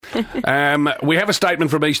We have a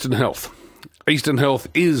statement from Eastern Health. Eastern Health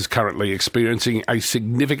is currently experiencing a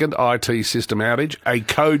significant IT system outage. A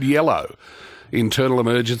code yellow internal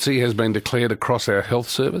emergency has been declared across our health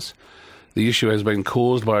service. The issue has been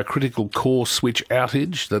caused by a critical core switch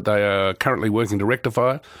outage that they are currently working to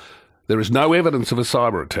rectify. There is no evidence of a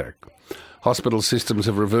cyber attack. Hospital systems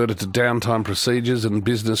have reverted to downtime procedures and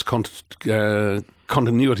business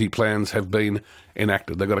continuity plans have been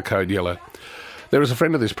enacted. They've got a code yellow. There is a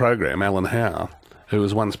friend of this program, Alan Howe, who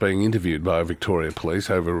was once being interviewed by Victoria Police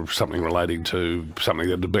over something relating to something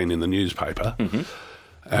that had been in the newspaper. Mm-hmm.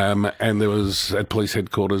 And there was, at police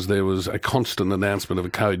headquarters, there was a constant announcement of a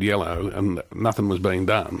code yellow and nothing was being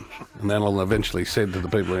done. And Alan eventually said to the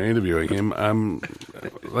people who were interviewing him,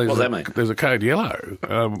 what does that mean? There's a code yellow.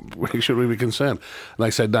 Should we be concerned? And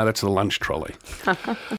they said, no, that's the lunch trolley.